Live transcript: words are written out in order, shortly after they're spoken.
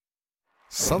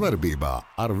Savarbībā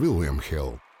ar William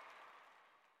Hill.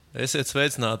 Esiet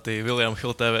sveicināti, William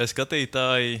Hill TV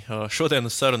skatītāji. Šodien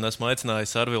uz sarunu esmu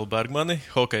aicinājis Arvilu Bergmani,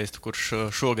 hokeistu,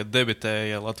 kurš šogad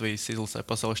debitēja Latvijas izlasē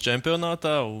pasaules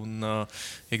čempionātā un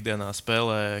ikdienā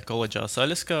spēlē koledžā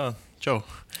Saļaskā. Čau!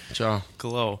 Čau!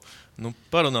 Klau!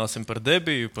 Parunāsim par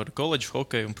debiju, par koledžu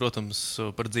hokeju un, protams,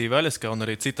 par dzīvi Aļaskā un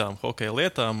arī citām hokeja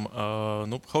lietām.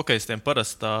 Hokeistiem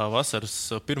parasti tā vasaras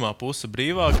pirmā puse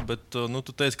brīvāk, bet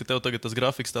tu teici, ka tev tagad tas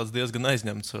grafiks tāds diezgan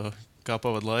aizņemts. Kā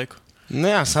pavad laiku?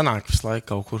 Jā, sanāk visu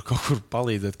laiku kaut kur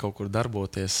palīdzēt, kaut kur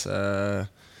darboties.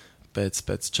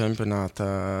 Pēc čempionāta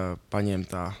paņemt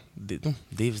tā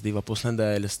 2,5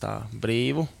 nedēļas tā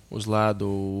brīvu. Uz ledu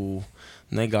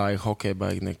negāju hokeju,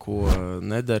 baigi neko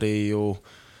nedarīju.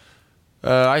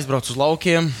 Aizbraucu uz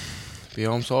laukiem, pie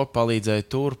Omas Opa, palīdzēju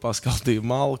tur, paskaldīju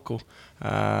malku.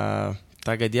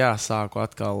 Tagad sāku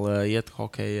atkal iet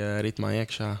hokeja ritmā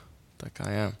iekšā. Tā kā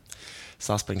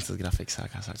saspringts tas grafiks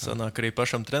sākās. Sanāk arī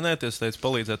pašam trenēties, teicu,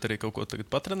 palīdzēt arī kaut ko tagad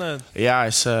patrenēt? Jā,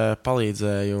 es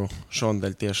palīdzēju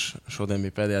šonadēļ, tieši šodien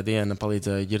bija pēdējā diena,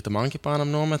 palīdzēju Ģirtam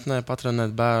Ankipānam nometnē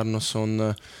patrenēt bērnus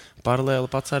un paralēli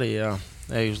pats arī,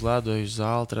 eju uz ledu, eju uz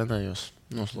zāli, trenējos,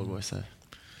 noslogoju sevi.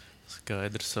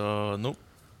 Skaidrs.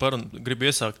 Gribu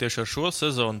iesākt tieši ar šo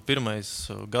sezonu. Pirmais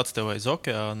gads tev aiz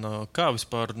okeāna. Kā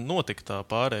vispār notika tā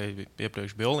pārēja?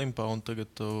 Iepriekš bija Olimpā un tagad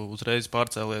uzreiz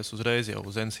pārcēlies jau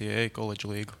uz NCAA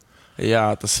koledžu līgu. Jā,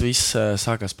 tas viss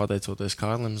sākās pateicoties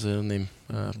Kārlim Zirnim.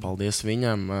 Paldies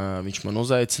viņam. Viņš man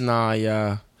uzaicināja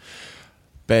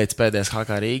pēc pēdējās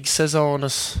HK Rīgas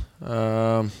sezonas.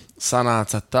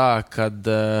 Sanāca tā, kad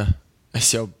es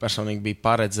jau personīgi biju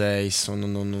paredzējis un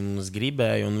es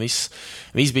gribēju, un viss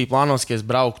bija plānots, ka es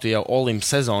brauktu jau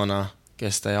Olimpas sezonā, ka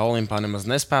es tajā Olimpā nemaz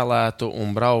nespēlētu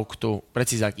un brauktu,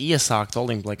 precīzāk iesākt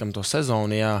Olimpu, laikam, to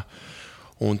sezonu,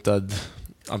 un tad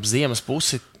ap ziemas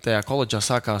pusi tajā koledžā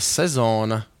sākās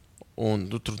sezona, un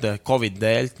tur Covid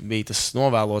dēļ bija tas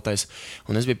novēlotais,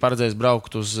 un es biju paredzējis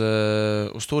braukt uz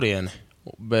turieni.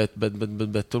 Bet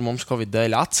tur mums Covid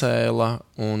dēļ atcēla,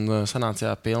 un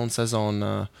sanāca pilna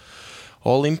sezona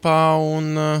Olimpā,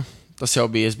 un tas jau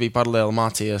bija, es biju paralēli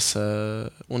mācījies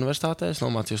universitātē, es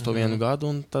nomācījos to 1 gadu,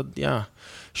 un tad,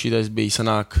 šitais bija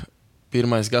sanāk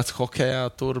pirmais gads hokejā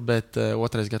tur, bet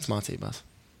 2. gads mācībās.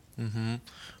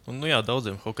 Un,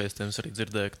 daudziem hokeistiem es arī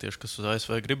dzirdēju, ka tieši kas uz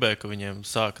ASV gribēja, ka viņiem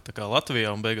sāka tā kā Latvijā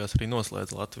un beigās arī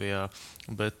noslēdz Latvijā.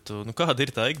 Bet kāda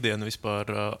ir tā ikdiena vispār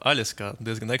Aļaskā,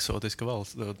 diezgan eksotiska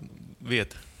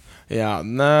vieta?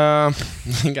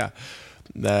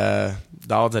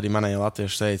 Daudz arī manēji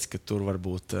latvieši teica, ka tur var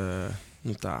būt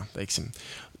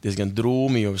diezgan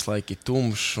drūmi, jo visu laiku ir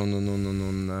tumšs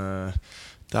un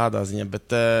tādā ziņā,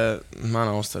 bet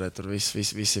manā uztverē tur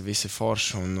visi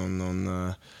forši un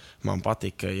man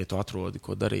patīk, ja tu atrodi,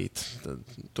 ko darīt.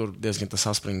 Tur diezgan tas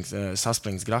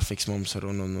saspringts grafiks mums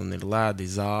ir un ir lēdi,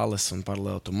 zāles un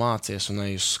paralēli tu mācies un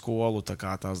ej uz skolu, tā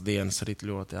kā tās dienas rit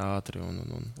ļoti ātri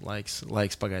un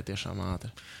laiks pagāja tiešām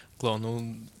ātri. Klau,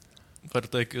 var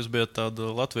teikt, ka jūs bijat tāda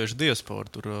latviešu diaspora.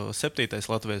 Tur 7.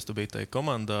 latviešu tu biji tajā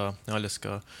komandā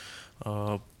Aļaskā.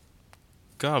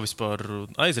 Kā vispār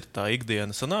aiziet tā ikdiena?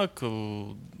 Sanāk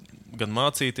gan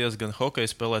mācīties, gan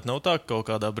hokeju spēlēt. Nav tā, ka kaut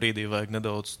kādā brīdī vajag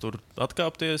nedaudz tur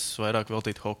atkāpties, vairāk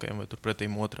veltīt hokejam, vai tur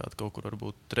pretīm otrādi kaut kur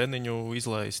varbūt treniņu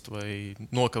izlaist vai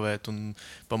nokavēt un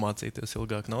pamācīties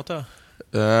ilgāk. Nav tā?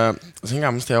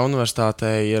 Mums tajā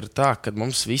universitātē ir tā, ka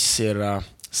mums viss ir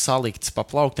salikts pa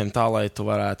plauktiem tā, lai tu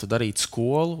varētu darīt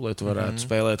skolu, lai tu varētu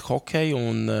spēlēt hokeju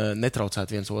un netraucēt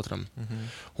viens otram.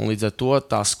 Un līdz ar to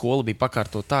tā skola bija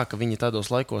pakārtot tā, ka viņi tādos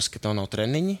laikos, ka tev nav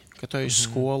treniņi, ka tu ej uz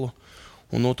skolu,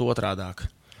 un tu otrādāk.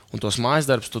 Un tos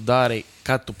mājasdarbus tu dari,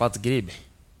 kad tu pats gribi.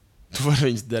 Tu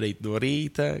vari viņus darīt no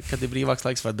rīta, kad ir brīvāks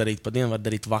laiks, var darīt pa dienu, var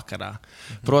darīt vakarā.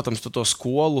 Protams, tu to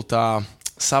skolu tā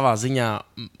savā ziņā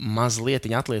mazliet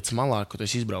atliec malā, kad tu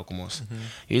esi izbraukumos.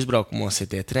 Izbraukumos ir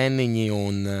tie treniņi,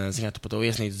 un tu pa to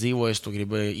viesnīcu dzīvojies, tu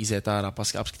gribi iziet ārā,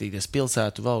 apskatīties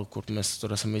pilsētu vēl, kur mēs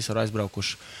tur esam visur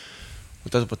aizbraukuši.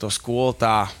 Un tad pa to skolu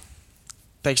tā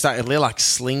ir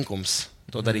lielāks slinkums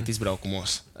to darīt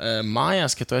izbraukumos.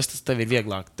 Mājās, ka tev ir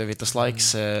vieglāk, tev ir tas laiks,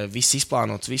 viss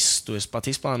izplānots, tu esi pats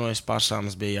izplānojis,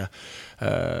 pārsāmas bija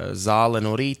zāle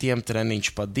no rītiem,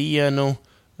 treniņš pa dienu,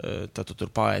 tad tu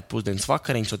tur pāriet pusdienas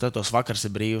vakariņus, un tad tos vakars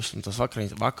ir brīvs, un tas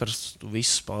vakars tu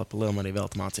visus pa lielam arī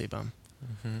velti mācībām.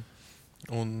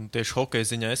 Un tieši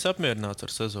hokeja ziņā esi apmierināts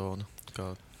ar sezonu?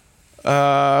 Kā?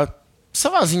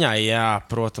 Savā ziņā,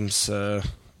 protams,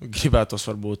 gribētos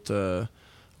varbūt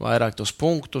vairāk tos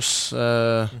punktus,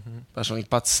 personīgi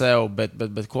pats sev,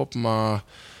 bet kopumā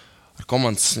ar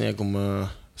komandas sniegumu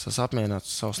es esmu apmierināts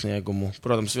ar savu sniegumu.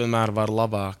 Protams, vienmēr var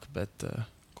labāk, bet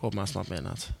kopumā esmu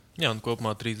apmierināts. Jā, un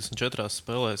kopumā 34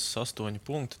 spēlēs 8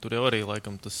 punkti. Tur jau arī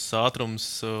laikam tas ātrums,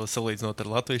 salīdzinot ar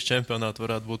Latvijas čempionātu,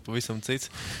 varētu būt pavisam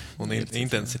cits. Un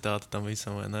intensitāte tam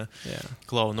visam, vai ne? Jā.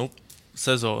 Klau,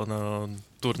 sezona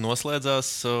tur noslēdzās,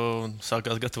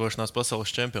 sākās gatavošanās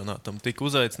pasaules čempionātam. Tika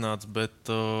uzaicināts,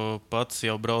 bet pats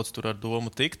jau brauc tur ar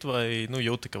domu tikt, vai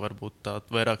jūti, ka varbūt tā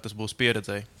vairāk tas būs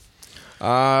pieredzēji?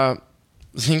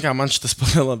 Zini, kā man šis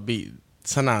palielam bija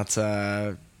sanāca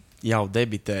jau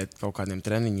debitēt kaut kādiem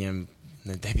treniņiem,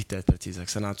 ne debitēt, precīzāk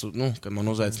sanāca, kad man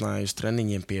uzaicināja uz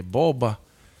treniņiem pie Boba.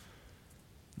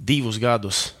 2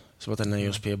 gadus es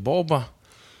patrenējos pie Boba.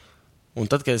 Un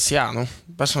tad, kad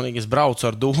personīgi es braucu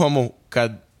ar domu, ka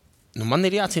man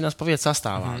ir jācīnās pa vietas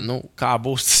sastāvā. Kā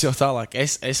būs tas jau tālāk?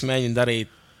 Es mēģinu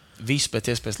darīt visu pēc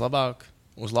iespējas labāk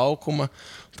uz laukuma.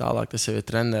 Tālāk tas jau ir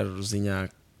treneru ziņā,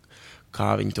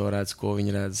 kā viņi to redz, ko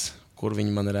viņi redz, kur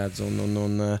viņi man redz.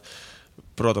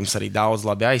 Protams, arī daudz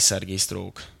labi aizsargi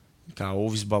iztrūka. Kā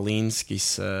Uvis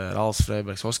Balīnskis, Ralfs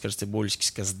Freibergs, Oskars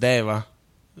Cibuļskis, kas deva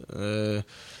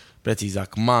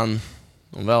precīzāk man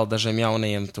un vēl dažiem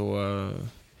jaunajiem to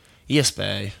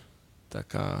iespēju. Tā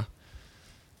kā,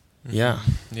 jā.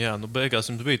 Jā, beigās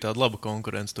jums bija tāda laba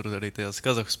konkurence. Tur arī tajās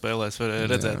Kazahu spēlēs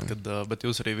varēja redzēt, bet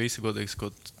jūs arī visi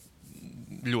godīgi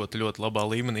ļoti, ļoti labā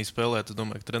līmenī spēlēt. Es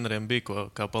domāju, ka treneriem bija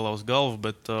kā palauz galvu,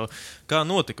 bet kā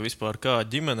notika vispār? Kā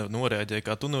ģimene noreaģēja,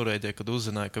 kā tu noreaģēji, kad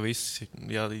uzzināji, ka visi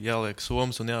jāliek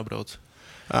somas un jābrauc?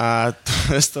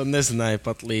 Es to nezināju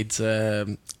pat līdz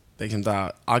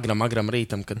agram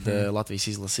rītam, kad Latvijas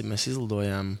izlasi mēs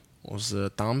izlidojām uz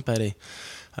Tamperi.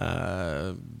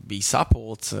 Bija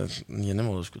sapulce, ja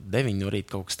nemaldos, 9 no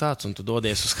rīta kaut kas tāds, un tu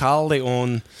dodies uz halli,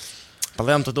 un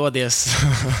palielam tu dodies...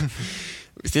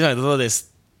 Visticamāk, tu dodies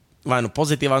vai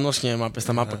pozitīvā noskaņojumā, pēc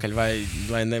tam atpakaļ,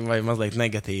 vai mazliet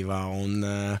negatīvā.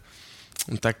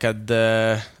 Un tā, kad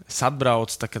es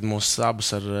atbraucu, kad mūs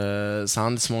abus ar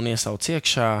Sandismonu iesauc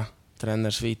iekšā,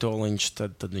 treneris Vītoliņš,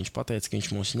 tad viņš pateica, ka viņš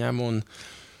mūs ņem. Un,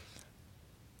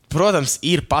 protams,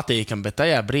 ir patīkami, bet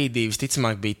tajā brīdī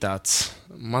visticamāk bija tāds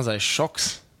mazais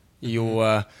šoks, jo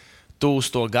tu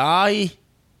uz to gāji,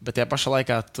 bet tajā pašā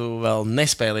laikā tu vēl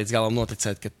nespēji līdz galam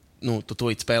noticēt, ka tu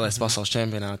tūlīt spēlēsi pasaules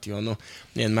čempionātu, jo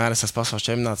vienmēr es esmu pasaules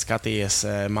čempionātu skatījies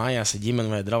mājās ar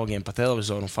ģimeni vai draugiem pa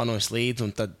televizoru un fanojis līdzi,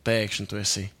 un tad pēkšņi tu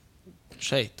esi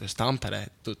šeit, tu esi Tamperē,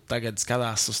 tu tagad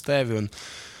skatās uz tevi, un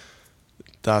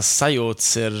tās sajūtas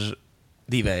ir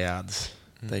divējādas,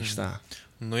 teikšu tā.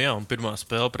 Jā, un pirmā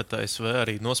spēle pret ASV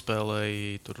arī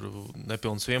nospēlēja tur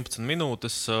nepilnas 11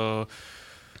 minūtes.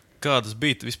 Kādas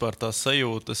bija vispār tās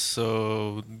sajūtas,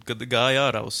 kad gāja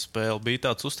ārā uz spēli? Bija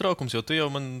tāds uztraukums, jo tu jau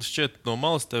man šķiet no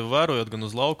malas tevi vērojot gan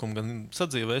uz laukumu, gan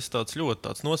sadzīvē esi tāds ļoti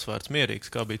tāds nosvērts, mierīgs.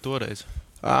 Kā bija toreiz?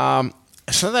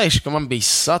 Es neteikšu, ka man bija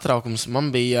satraukums, man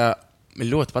bija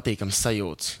ļoti patīkams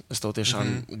sajūts. Es to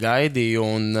tiešām gaidīju,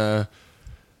 un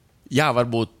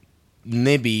varbūt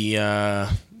nebija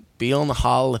pilna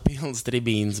halle, pilnas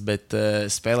tribīnas, bet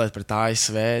spēlēt pret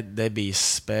ASV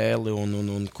debijas spēli,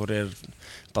 un kur ir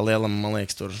palielam, man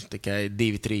liekas, tur tikai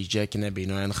 2-3 džeki nebija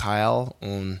no NHL,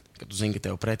 un, kad tu zini, ka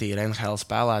tev pretī ir NHL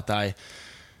spēlētāji,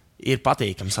 ir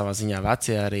patīkami savā ziņā.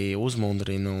 Vecie arī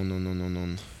uzmundrina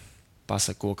un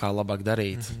pasaka, kā labāk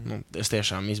darīt. Es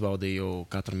tiešām izbaudīju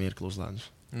katru mirkli uzlēdus.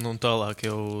 Tālāk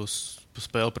jau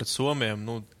spēle pret Somiem,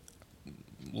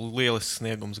 lielisks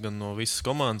sniegums gan no visas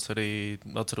komandas. Arī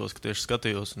atceros, ka tieši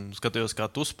skatījos, kā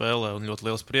tu spēlē, un ļoti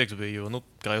liels prieks bija, jo,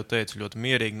 kā jau teicu, ļoti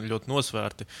mierīgi, ļoti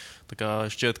nosvērti. Tā kā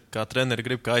šķiet, kā treneri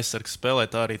grib, kā aizsargs spēlē,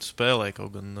 tā arī tu spēlē.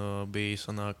 Kaut gan bija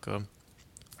sanāk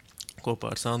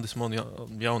kopā ar Sandismonu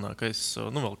jaunākais,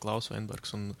 vēl Klaus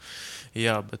Veinbergs.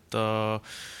 Bet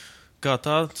kā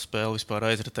tā spēle vispār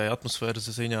aizritēja atmosfēras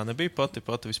ziņā, nebija pati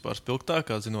vispār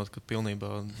spilgtākā, zinot, ka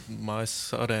pilnībā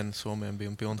mājas arēna Somijam bija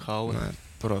un pilna halle? Nē,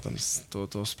 protams,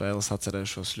 to spēles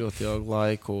atcerēšos ļoti ilgu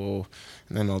laiku.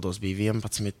 Nemaldos, bija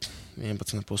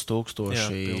 11,5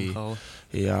 tūkstoši.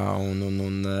 Jā,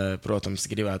 un protams,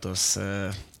 gribētos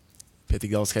pie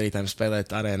tik daudz skatītājiem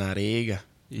spēlēt arēnā Rīga,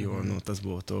 jo tas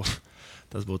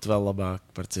būtu vēl labāk,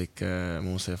 par cik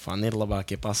mūsu fani ir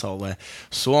labākie pasaulē.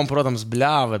 Somi, protams,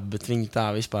 bļāva, bet viņi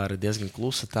tā vispār ir diezgan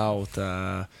klusa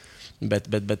tauta. Bet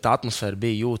atmosfēra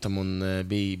bija jūtama un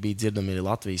bija dzirdami arī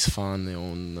Latvijas fani.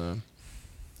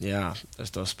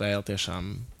 Es to spēli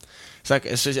tiešām.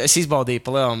 Es izbaudīju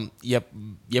palielam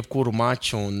jebkuru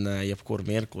maču un jebkuru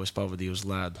mirkli es pavadīju uz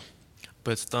ledu.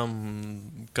 Pēc tam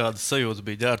kādas sajūtas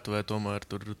bija ģērbtuvē, tomēr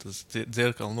tur tas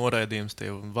dzirkala noraidījums,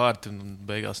 tie vārti un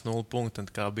beigās 0 punkti.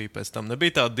 Kā bija pēc tam?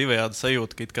 Nebija tāda divējāda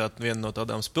sajūta, ka it kā viena no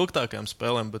tādām spilgtākajām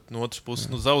spēlēm, bet no otras puses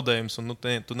zaudējums, un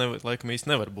tu laikam īsti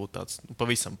nevar būt tāds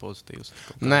pavisam pozitīvs.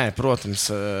 Nē, protams,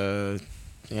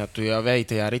 Jā, tu jau veji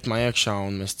tajā ritmā iekšā,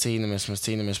 un mēs cīnāmies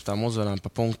par tām uzvarām,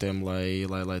 par punktiem,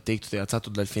 lai tiktu tajā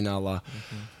ceturtdaļfinālā.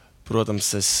 Protams,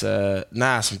 es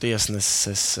neesmu tiesnesis.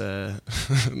 Es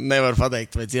nevaru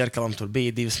pateikt, vai Dzierkalam tur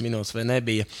bija 2 minūtes vai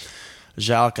nebija.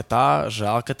 Žēl,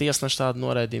 ka tiesneši tādu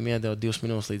noraidījumu iedeva 2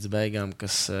 minūtes līdz beigām,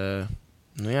 kas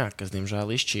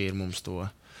diemžēl izšķīra mums to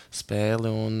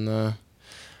spēli. Un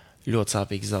ļoti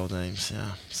sāpīgs zaudējums,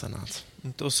 sanāca.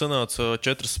 Tu sanāca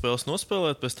 4 spēles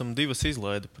nospēlēt, pēc tam 2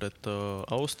 izlaidi pret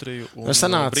Austriju un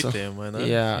Britiem, vai ne?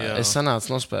 Jā, es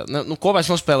sanācu nospēlēt. Kopā es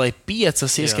nospēlēju 5,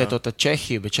 ieskaitot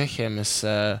Čehiju, bet Čehijam es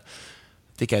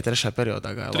tikai 3.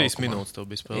 periodā gāju. 3 minūtes tev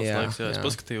bija spēles laiks, es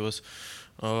paskatījos.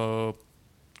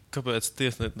 Kāpēc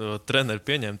treneri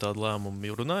pieņēma tādu lēmumu?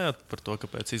 Jūs runājāt par to,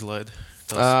 kāpēc izlaidi?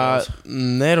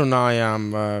 Nerunājām.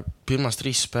 Pirmās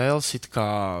 3 spēles it kā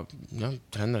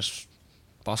treneris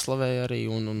paslavēja arī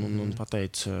un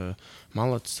pateica,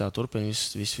 malacis, tā turpina,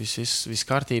 viss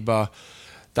kārtībā.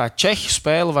 Tā Čehu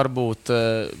spēle varbūt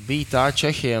bija tā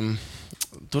Čehiem.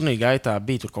 Turnīra gaitā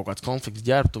bija tur kaut kāds konflikts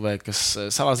ģērbtuvē, kas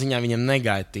savā ziņā viņam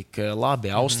negaida tik labi.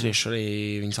 Austrieši arī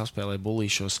viņi saspēlēja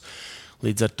bulīšos.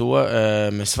 Līdz ar to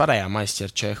mēs varējām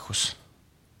aizķert Čehus.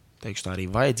 Teikšu, tā arī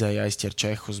vajadzēja aizķert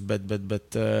Čehus, bet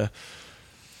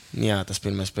tas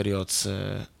pirmais periods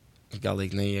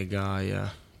galīgi neiegāja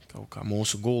kaut kā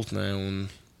mūsu gultnē,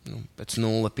 un pēc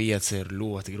 0-5 ir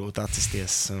ļoti grūti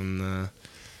atsisties.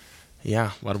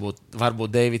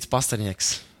 Varbūt Deivids Pasterņeks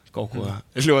kaut ko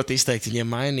ļoti izteikti viņiem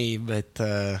mainīja, bet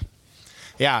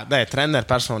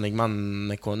treneri personīgi man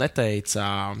neko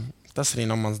neteica. Tas arī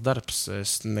nav mans darbs.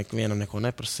 Es nevienam neko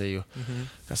neprasīju.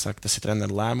 Tas ir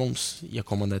treneru lēmums. Ja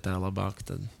komandē tā labāk,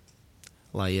 tad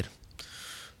lai ir.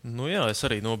 Es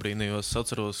arī nobrīnījos. Es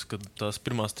atceros, ka tās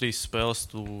pirmās 3 spēles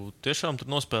tu tiešām tur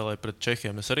nospēlēji pret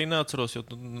Čehiem. Es arī neatceros, jo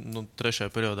 3.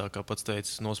 periodā, kā pats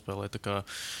teicis, nospēlēji. Tā kā,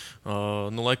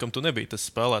 laikam tu nebija tas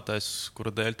spēlētājs,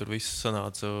 kura dēļ tur viss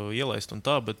sanāca ielaist un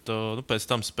tā, bet pēc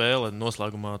tam spēle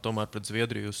noslēgumā tomēr pret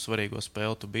Zviedriju uz svarīgo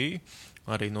spēli tu biji.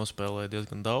 Arī nospēlēja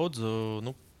diezgan daudz.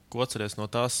 Ko atceries no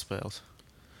tās spēles?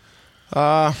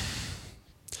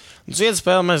 Zviedrijas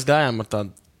spēle mēs gājām ar tādu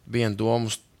vienu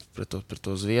domu pret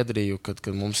to Zviedriju, kad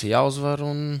mums ir jāuzvar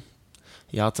un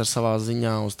jācer savā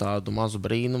ziņā uz tādu mazu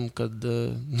brīnumu, kad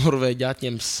Norvēģi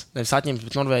nevis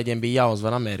bet Norvēģiem bija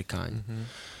jāuzvar amerikāņi.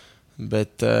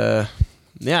 Bet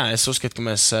es uzskatu, ka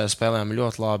mēs spēlējām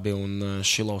ļoti labi un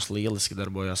Šilovs lieliski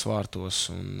darbojās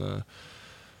vārtos.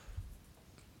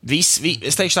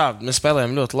 Es teikšu tā, mēs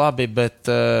spēlējām ļoti labi, bet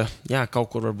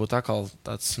kaut kur varbūt atkal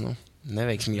tāds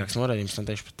neveiksmīgāks noraidījums,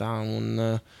 neteikšu par tā,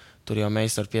 un tur jau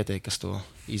meistari pietiek, kas to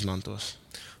izmantos.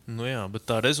 Bet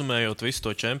tā rezumējot visu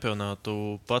to čempionātu,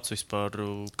 pats vispār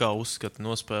kā uzskati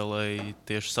nospēlēji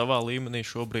tieši savā līmenī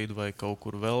šobrīd vai kaut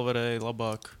kur vēl varēja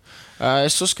labāk?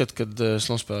 Es uzskatu, ka es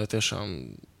nospēlēju tiešām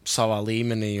savā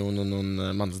līmenī un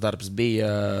mans darbs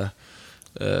bija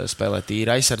spēlēt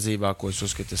tīri aizsardzībā, ko es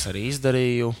uzskatu, es arī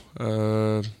izdarīju.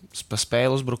 Pa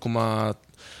spēle uzbrukumā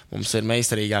mums ir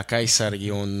meistarīgāki aizsargi,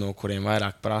 un no kuriem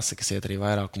vairāk prasa, kas iet arī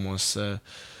vairākumos.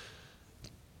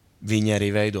 Viņi arī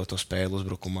veido to spēli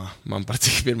uzbrukumā. Man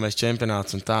patīk pirmais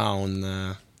čempionāts un tā, un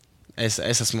es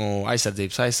esmu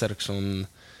aizsardzības aizsargs, un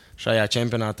šajā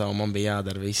čempionātā man bija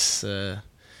jādara viss,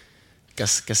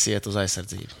 kas iet uz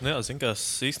aizsardzību.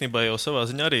 Īstenībā jau savā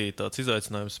ziņā arī tāds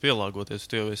izaicinājums pielāgoties.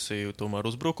 Tu jau esi tomēr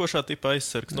uzbrukošā tipa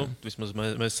aizsargs. Vismaz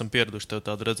mēs esam pieraduši tev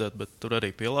tādu redzēt, bet tur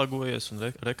arī pielāgojies un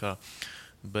rekā.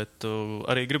 Bet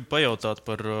arī gribu pajautāt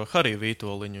par Hariju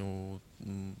Vītoliņu.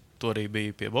 Tu arī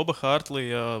biji pie Boba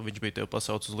Hārtlija, viņš bija tev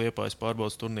pasaucis uz Liepājas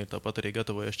pārbaudas turnīru, tāpat arī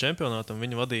gatavojies čempionātam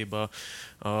viņa vadībā.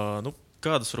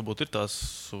 Kādas varbūt ir tās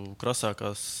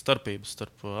krasākās starpības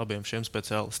starp abiem šiem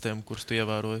speciālistiem, kurus tu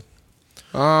ievēroji?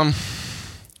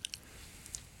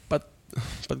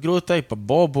 Pat grūti teikt par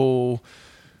Bobu.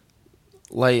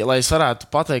 Lai es varētu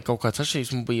pateikt kaut kāds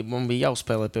atšķirības, man bija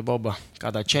jāuzspēlē pie Boba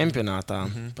kādā čempionātā.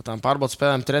 Pa tām pārbaudas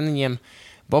spēlēm treniņiem.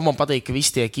 Bobam patīk, ka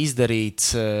viss tiek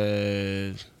izdarīts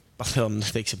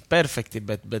neteiksim perfekti,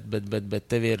 bet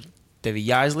tevi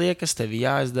jāizliekas, tevi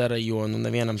jāizdara, jo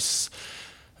nevienam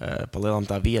pa lielam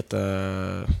tā vieta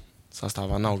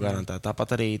sastāvā nav garantēta.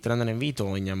 Tāpat arī treneriem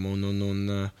Vītoliņam.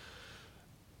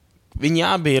 Viņi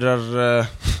abi ir ar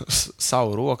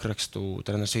savu rokrakstu.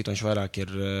 Treneris Vītoliņš vairāk ir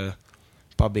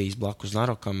pabijis blakus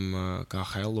Narokam, kā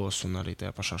Hellos un arī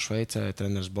tajā pašā Šveicē.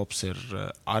 Treneris Bobs ir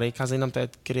arī, kā zinām,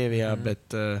 Krievijā,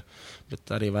 bet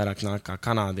arī vairāk nāk kā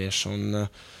kanādieši. Un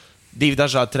 2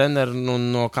 dažādi treneri,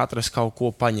 no katras kaut ko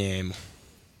paņēmu.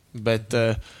 Bet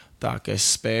tā, ka es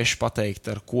spēšu pateikt,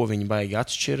 ar ko viņi baigi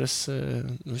atšķiras,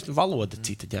 valoda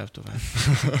cita ģērbtuvē.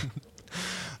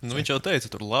 Viņš jau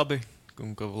teica, tur labi.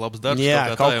 un ka labs darbs.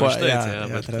 Jā, kaut kā tā, jā,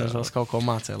 bet treneris kaut ko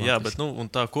mācīja. Jā, bet, un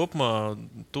tā kopumā,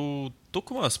 tu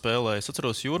Tukumā spēlēji, es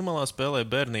atceros, Jūrmalā spēlēji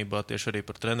bērnībā, tieši arī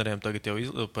par treneriem, tagad jau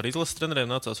par izlases treneriem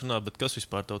nācās runāt, bet kas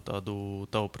vispār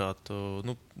tavuprāt,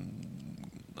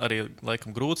 arī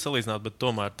laikam grūti salīdzināt, bet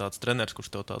tomēr tāds treneris, kurš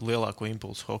tev tādu lielāko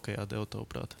impulsu hokejā deva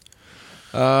tavuprāt?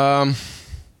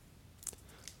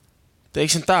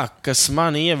 Teiksim tā, kas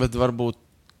man ieved varbūt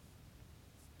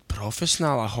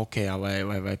profesionālā hokejā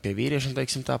vai pie vīriešiem,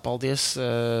 teiksim tā, paldies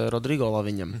Rodrigo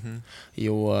Laviņam,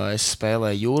 jo es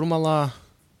spēlēju Jūrmalā,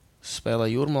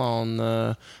 un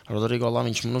Rodrigo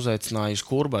Laviņš man uzaicināja uz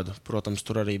Kurbadu. Protams,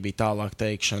 tur arī bija tālāk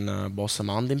teikšana bosam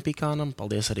Andim Pikānam,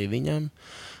 paldies arī viņam.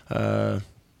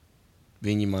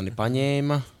 Viņi mani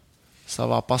paņēma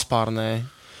savā paspārnē,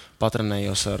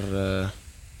 patrenējos ar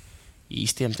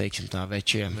īstiem, teiksim tā,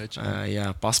 večiem.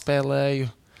 Jā,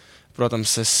 paspēlēju.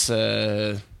 Protams, es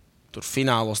tur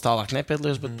finālos tālāk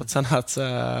nepiedalījos, bet pat sanāca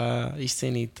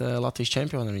izcīnīt Latvijas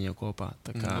čempionu ar viņu kopā.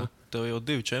 Tā kā... Tev jau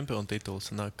 2 čempionu tituli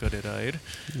sanāk karjerā ir.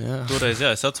 Jā. Toreiz,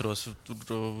 es atceros, tur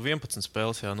 11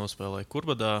 spēles nospēlēja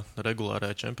Kurbadā,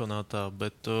 regulārajā čempionātā,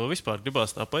 bet vispār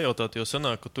gribās tā pajautāt, jo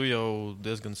sanāk, ka tu jau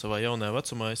diezgan savā jaunajā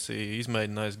vecumā esi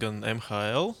izmēģinājis gan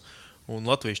MHL un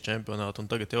Latvijas čempionātu,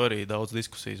 un tagad jau arī daudz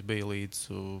diskusijas bija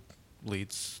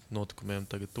līdz notikumiem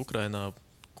tagad Ukrainā,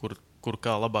 kur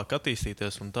kā labāk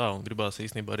attīstīties un gribās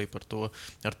īstenībā arī par to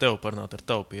ar tevi parunāt, ar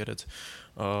tavu pieredzi.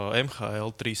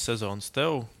 MHL 3 sezonas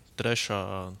tev, 3.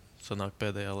 sanāk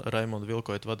pēdējā Raimonda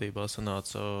Vilkoita vadībā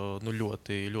sanāca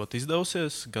ļoti, ļoti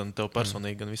izdevusies, gan tev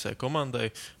personīgi, gan visai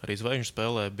komandai, arī zvaigžņu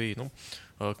spēlē bija.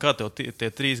 Kā tev tie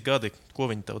 3 gadi, ko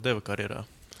viņi tev deva karjerā?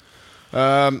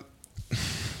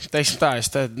 Teiksim tā,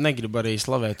 es te negribu arī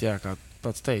slavēt, jā, kā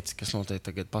pats teici, kas notiek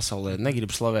tagad pasaulē,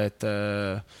 negribu slavēt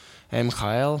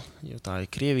MHL, jo tā ir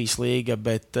Krievijas līga,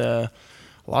 bet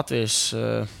Latvijas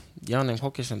jauniem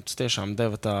hokejistiem tas tiešām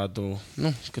deva tādu,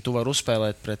 ka tu vari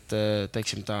uzspēlēt pret,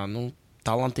 teiksim tā,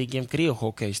 talantīgiem Krievu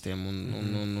hokejistiem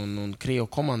un Krievu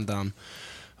komandām.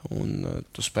 Un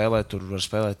tu var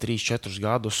spēlēt 3-4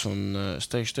 gadus, un es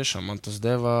teikšu, tiešām man tas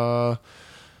deva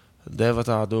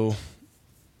tādu,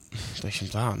 teiksim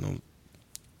tā,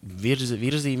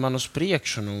 virzīja man uz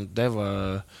priekšu,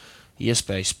 deva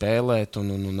iespēju spēlēt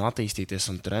un attīstīties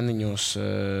un treniņos,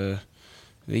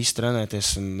 visi trenēties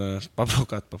un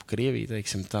pabraukāt pa Krieviju,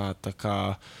 teiksim tā.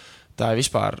 Tā ir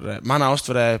vispār. Manā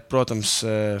uztverē, protams,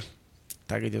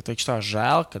 tagad jau teikšu tā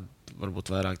žēl, ka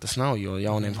varbūt vairāk tas nav, jo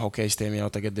jauniem hokejistiem jau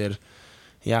tagad ir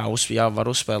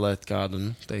var uzspēlēt kādu,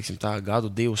 teiksim tā,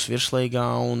 gadu, 2 virslīgā,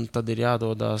 un tad ir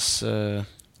jādodās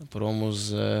prom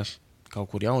uz kaut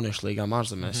kur jauniešu līgām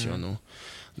ārzemēs, jo,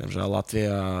 diemžēl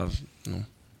Latvijā,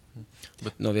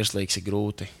 no virslīgas ir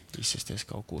grūti izsisties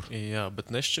kaut kur. Jā,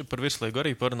 bet par virslīgu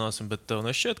arī parunāsim, bet tev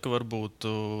nešķiet, ka varbūt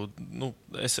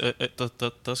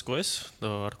tas,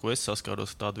 ar ko es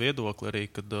saskāros tādu viedokli arī,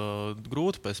 kad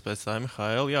grūti pēc tā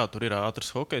MHL, jā, tur ir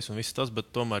ātrs hokejs un viss tas,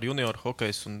 bet tomēr junior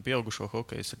hokejs un pieaugušo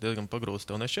hokejs ir diezgan pagrūts.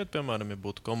 Tev nešķiet, piemēram, ja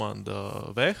būtu komanda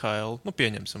VHL,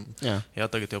 pieņemsim. Jā,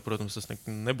 tagad jau, protams, tas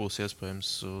nebūs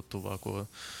iespējams tuvāko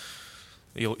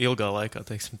ilgā laikā,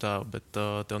 teiksim tā, bet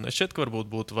tev nešķiet, ka varbūt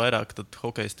būtu vairāk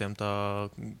hokejistiem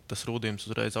tas rūdījums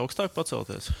uzreiz augstāk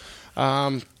pacelties?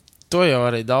 To jau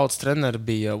arī daudz treneri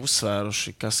bija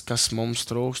uzsvēruši, kas mums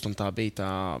trūkst, un tā bija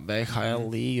tā VHL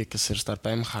līga, kas ir starp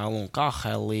MHL un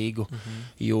KHL līgu,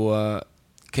 jo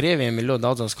Krieviem ir ļoti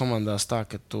daudzās komandās tā,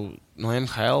 ka tu no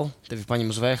MHL tevi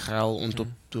paņem uz VHL, un tu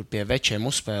tur pie večiem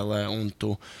uzspēlē, un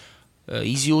tu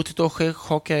izjūti to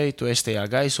hokeju, tu esi tajā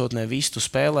gaisotnē, visu tu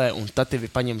spēlē, un tad tevi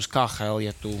paņem uz KHL,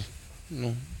 ja tu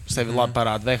sevi labi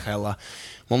parādi VHL.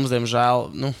 Mums, diemžēl,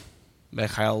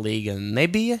 VHL līga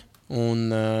nebija, un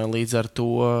līdz ar to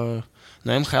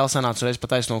no MHL sanāca reiz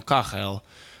pat no KHL.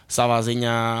 Savā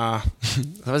ziņā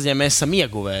mēs esam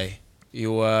ieguvēji,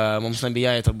 jo mums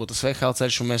nebija jāiet varbūt tas VHL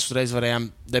ceļš, un mēs uzreiz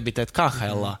varējām debitēt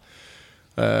KHL,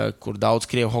 kur daudz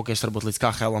Krievu hokejistu varbūt līdz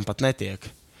KHL pat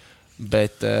netiek.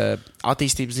 Bet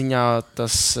attīstības ziņā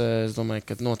tas, es domāju,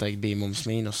 ka noteikti bija mums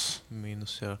mīnus.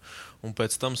 Jā. Un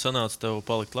pēc tam sanāca tev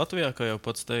palikt Latvijā, kā jau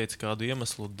pats teici, kādu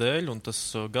iemeslu dēļ, un tas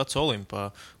gads Olimpā,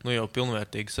 jau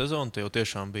pilnvērtīga sezona, te jau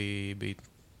tiešām bija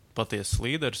patiesas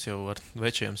līderis, jau ar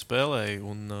večiem spēlēja,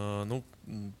 un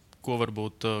ko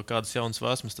varbūt kādas jaunas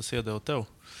vēsmas tas iedeva tev?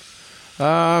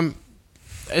 Man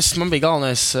bija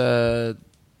galvenais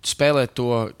spēlēt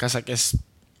to, kas saka, es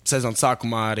sezonas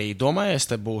sākumā arī domāju, es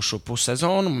te būšu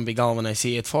pussezonu, man bija galvenais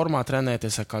iet formā,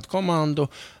 trenēties ar kādu komandu.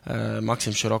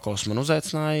 Maksims Širokovs man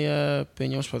uzaicināja pie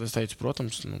viņu uzspēlēt, es teicu,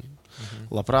 protams,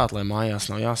 labprāt, lai mājās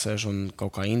nav jāsēž un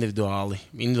kaut kā individuāli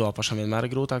pašam vienmēr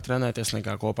ir grūtāk trenēties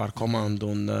nekā kopā ar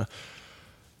komandu. Un,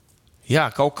 Jā,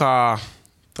 kaut kā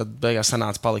tad beigās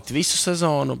sanāca palikt visu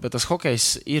sezonu, bet tas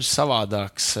hokejs ir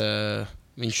savādāks.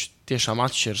 Viņš tiešām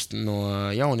atšķiras no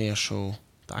jauniešu,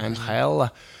 tā MHL.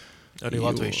 Arī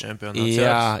Latvijas čempionāts.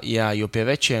 Jā, jo pie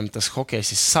večiem tas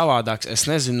hokejs ir savādāks. Es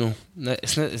nezinu,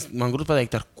 man grūti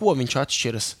pateikt, ar ko viņš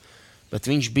atšķiras, bet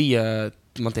viņš bija,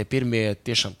 man tie pirmie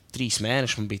tiešām 3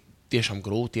 mēneši, man bija tiešām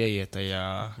grūti ieiet tajā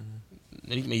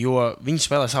ritmē, jo viņi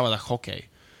spēlē savādāk hokeju.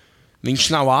 Viņš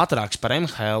nav ātrāks par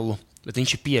MHL, bet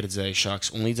viņš ir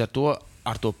pieredzējušāks, un līdz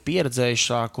ar to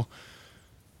pieredzējušāku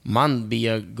man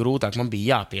bija grūtāk, man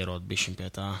bija jāpierod bišķiņ pie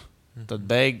tā. Tad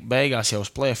beigās jau uz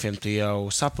plēfiem tu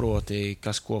jau saproti,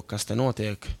 kas te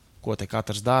notiek, ko te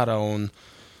katrs dara, un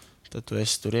tad tu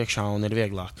esi tur iekšā un ir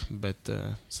vieglāk. Bet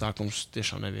sākums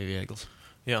tiešām nebija viegls.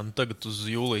 Jā, tagad uz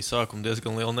jūlija sākuma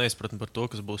diezgan liela neizpratne par to,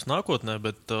 kas būs nākotnē,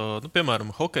 bet, piemēram,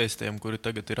 hokejistiem, kuri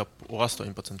tagad ir ap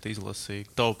 18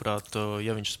 izlasīgi, tavuprāt,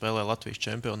 ja viņš spēlē Latvijas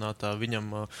čempionātā,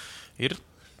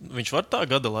 viņš var tā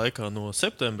gada laikā no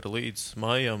septembra līdz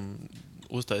maijam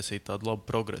uztaisīt tādu labu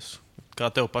progresu. Kā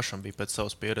tev pašam bija pēc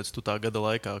savas pieredzes? Tu tā gada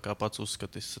laikā, kā pats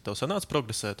uzskatis, tev sanāca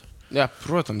progresēt? Jā,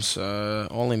 protams,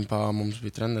 Olimpā mums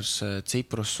bija treneris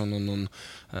Ciprus un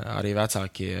arī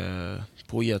vecākie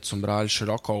Pujats un brāļi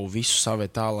Širokovi visu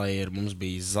savēt tā, lai mums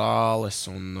bija zāles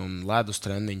un ledus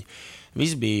treniņi.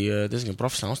 Viss bija diezgan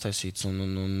profesionāli uztaisīts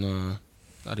un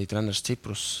arī treneris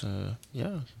Ciprus,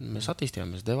 jā, mēs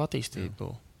attīstījāmies, deva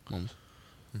attīstību mums.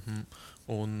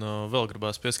 Un vēl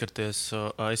gribās pieskarties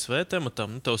ASV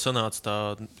tematam. Tev sanāca tā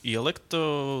ielikt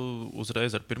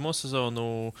uzreiz ar pirmo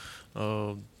sezonu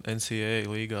NCAA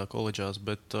līgā, koledžās,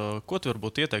 bet ko tu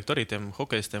varbūt ieteiktu arī tiem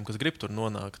hokejistiem, kas grib tur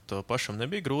nonākt? Pašam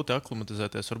nebija grūti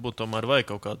aklimatizēties, varbūt tomēr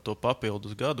vajag kaut kādu to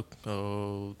papildus gadu,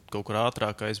 kaut kur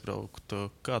ātrāk aizbraukt.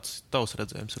 Kāds tavs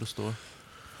redzējums ir uz to?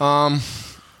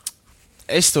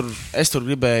 Es tur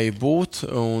gribēju būt,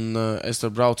 un es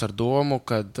tur braucu ar domu,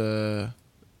 kad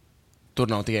tur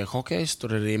nav tikai hokejs,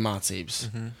 tur ir arī mācības.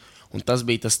 Un tas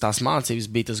bija tās mācības,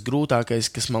 bija tas grūtākais,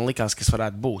 kas man likās, kas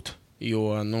varētu būt. Jo,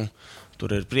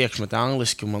 tur ir priekšmeti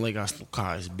angliski, un man likās,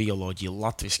 kā es bioloģiju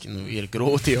latviski, ir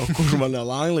grūti, jo kur man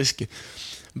vēl angliski.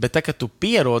 Bet tā, kad tu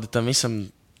pierodi tam visam,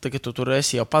 tā, kad tu tur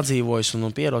esi jau padzīvojis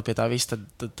un pierodi pie tā visa,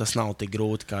 tad tas nav tik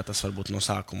grūti, kā tas varbūt no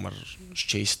sākuma var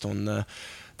šķist. Un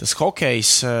tas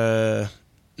hokejs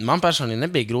man personīgi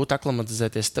nebija grūti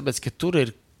aklimatizēties, tāpēc, ka tur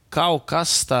ir kaut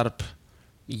kas starp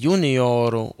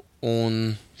junioru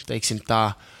un, teiksim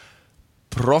tā,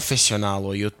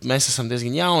 profesionālo, jo mēs esam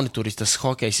diezgan jauni, tur ir tas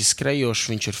hokejs skrejošs,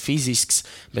 viņš ir fizisks,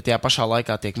 bet tajā pašā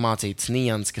laikā tiek mācīts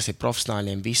nianses, kas ir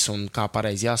profesionāļiem visu un kā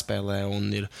pareizi jāspēlē, un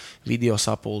ir video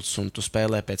sapulces, un tu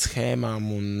spēlē pēc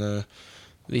schēmām, un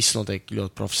viss notiek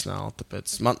ļoti profesionāli.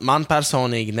 Tāpēc man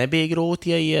personīgi nebija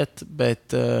grūti ieiet,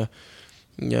 bet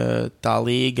tā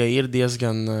līga ir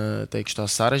diezgan, teikšu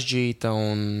tā, sarežģīta,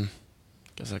 un,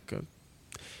 kas saka,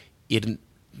 ir,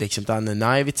 teiksim tā,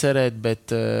 nenaivi cerēt,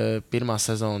 bet pirmās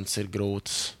sezonas ir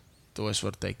grūtas. To es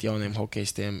varu teikt, jauniem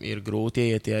hokejistiem ir grūti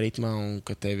ieiet tajā ritmā, un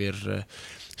ka tev ir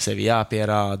sevi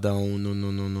jāpierāda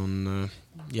un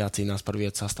jācīnās par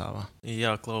vietu sastāvā.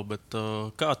 Jā, Klau, bet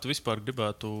kā tu vispār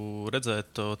gribētu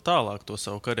redzēt tālāk to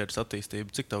savu karjeras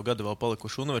attīstību? Cik tev gadi vēl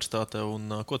palikuši universitātē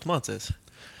un ko tu mācies?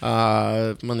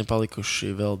 Man ir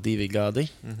palikuši vēl 2 gadi.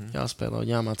 Jāspēlē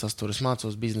un jāmācās tur. Es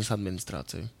mācos biznesa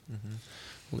administrāciju.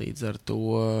 Līdz ar to,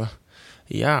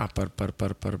 jā,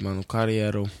 par manu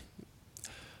karjeru.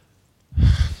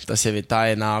 Tas jau ir tā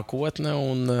nākotne,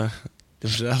 un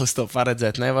diemžēl es to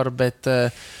paredzēt nevaru, bet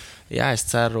jā, es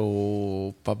ceru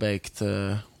pabeigt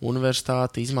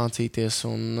universitāti, izmācīties,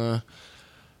 un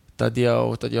tad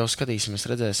jau skatīsimies,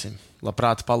 redzēsim.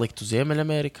 Labprāt paliktu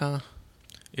Ziemeļamerikā.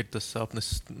 Ir tas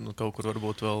sapnis, kaut kur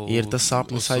varbūt vēl ir tas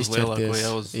sapnis aizķerties,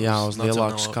 uz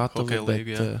lielāku skatuvi,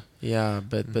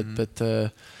 bet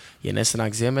ja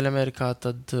nesanāk Ziemeļamerikā,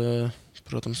 tad,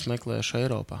 protams, meklēšu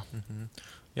Eiropā.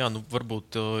 Jā,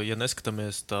 varbūt, ja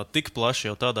neskatāmies tā tik plaši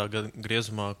jau tādā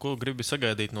griezumā, ko gribi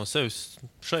sagaidīt no sevis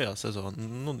šajā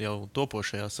sezonā, jau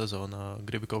topošajā sezonā,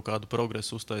 gribi kaut kādu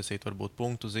progresu uztaisīt, varbūt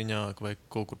punktu ziņā vai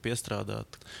kaut kur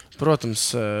piestrādāt? Protams,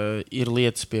 ir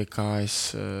lietas, pie kā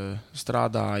es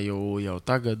strādāju jau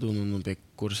tagad un pie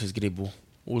kuras es gribu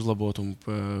uzlabot un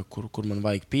kur man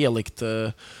vajag pielikt,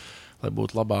 lai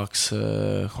būtu labāks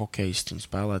hokejists un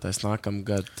spēlētājs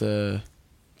nākamgad.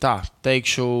 Tā,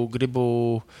 teikšu,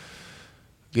 gribu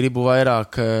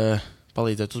vairāk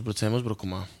palīdzēt uzbrucējiem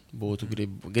uzbrukumā.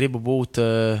 Gribu būt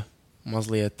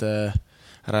mazliet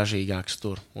ražīgāks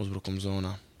tur uzbrukuma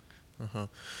zonā.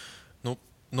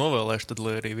 Novēlēšu tad,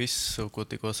 lai arī viss, ko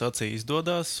tikko sacīja,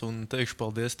 izdodas, un teikšu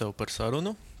paldies tev par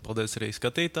sarunu. Paldies arī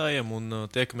skatītājiem, un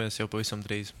tiekamies jau pavisam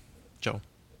drīz. Čau!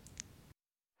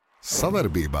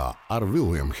 Sadarbībā ar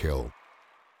William Hill.